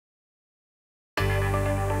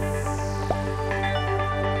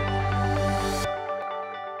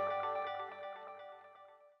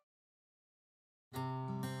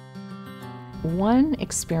One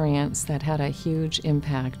experience that had a huge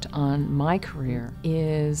impact on my career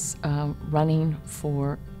is running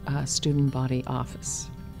for a student body office.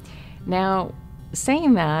 Now,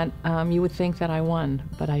 saying that, you would think that I won,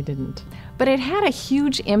 but I didn't. But it had a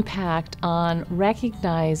huge impact on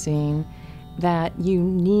recognizing that you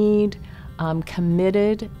need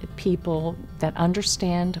committed people that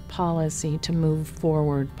understand policy to move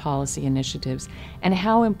forward policy initiatives, and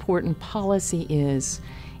how important policy is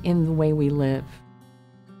in the way we live.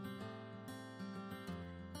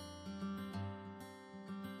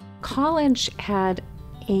 College had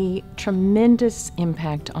a tremendous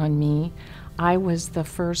impact on me. I was the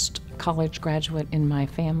first college graduate in my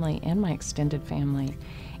family and my extended family,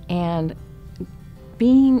 and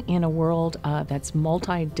being in a world that's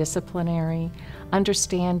multidisciplinary,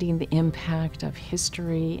 understanding the impact of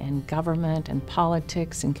history and government and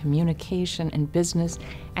politics and communication and business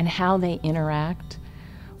and how they interact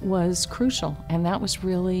was crucial. And that was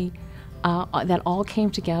really, that all came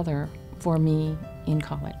together for me in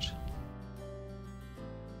college.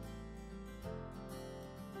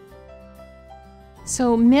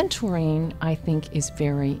 So mentoring, I think, is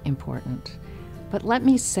very important. But let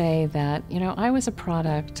me say that, I was a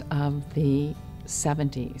product of the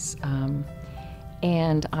 70s,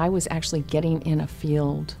 and I was actually getting in a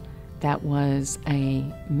field that was a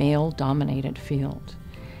male-dominated field.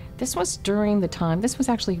 This was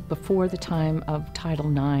actually before the time of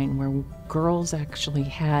Title IX, where girls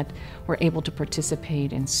actually were able to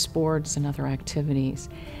participate in sports and other activities.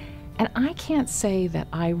 And I can't say that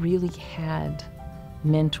I really had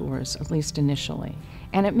mentors, at least initially.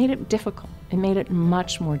 And it made it difficult. It made it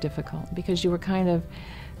much more difficult because you were kind of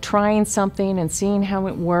trying something and seeing how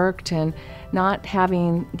it worked and not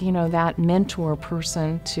having, that mentor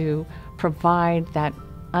person to provide that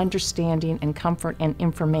understanding and comfort and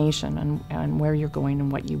information on where you're going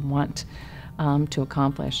and what you want to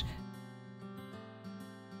accomplish.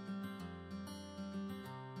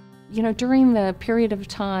 During the period of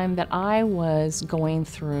time that I was going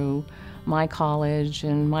through my college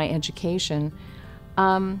and my education,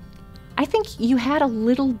 I think you had a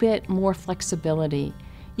little bit more flexibility.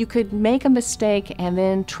 You could make a mistake and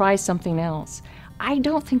then try something else. I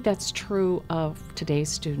don't think that's true of today's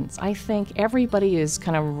students. I think everybody is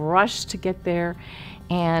kind of rushed to get there,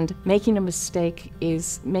 and making a mistake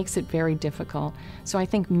makes it very difficult. So I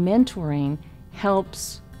think mentoring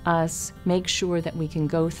helps us make sure that we can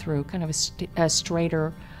go through kind of a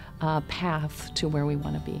straighter path to where we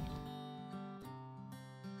want to be.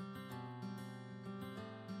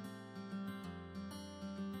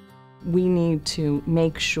 We need to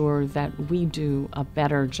make sure that we do a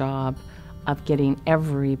better job of getting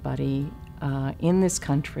everybody in this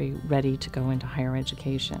country ready to go into higher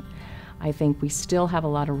education. I think we still have a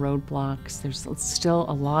lot of roadblocks. There's still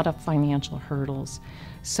a lot of financial hurdles.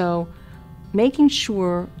 So making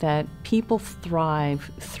sure that people thrive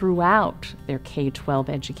throughout their K-12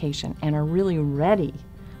 education and are really ready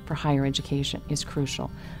for higher education is crucial.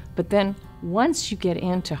 But then once you get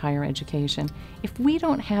into higher education, if we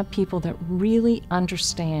don't have people that really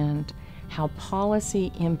understand how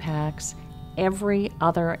policy impacts every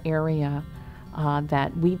other area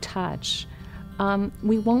that we touch,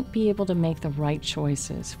 we won't be able to make the right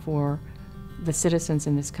choices for the citizens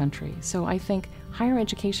in this country. So I think higher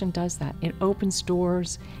education does that. It opens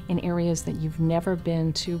doors in areas that you've never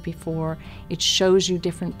been to before. It shows you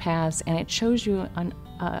different paths, and it shows you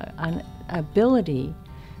an ability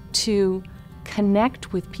to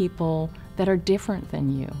connect with people that are different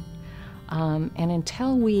than you. And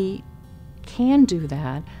until we can do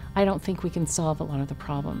that, I don't think we can solve a lot of the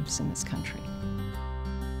problems in this country.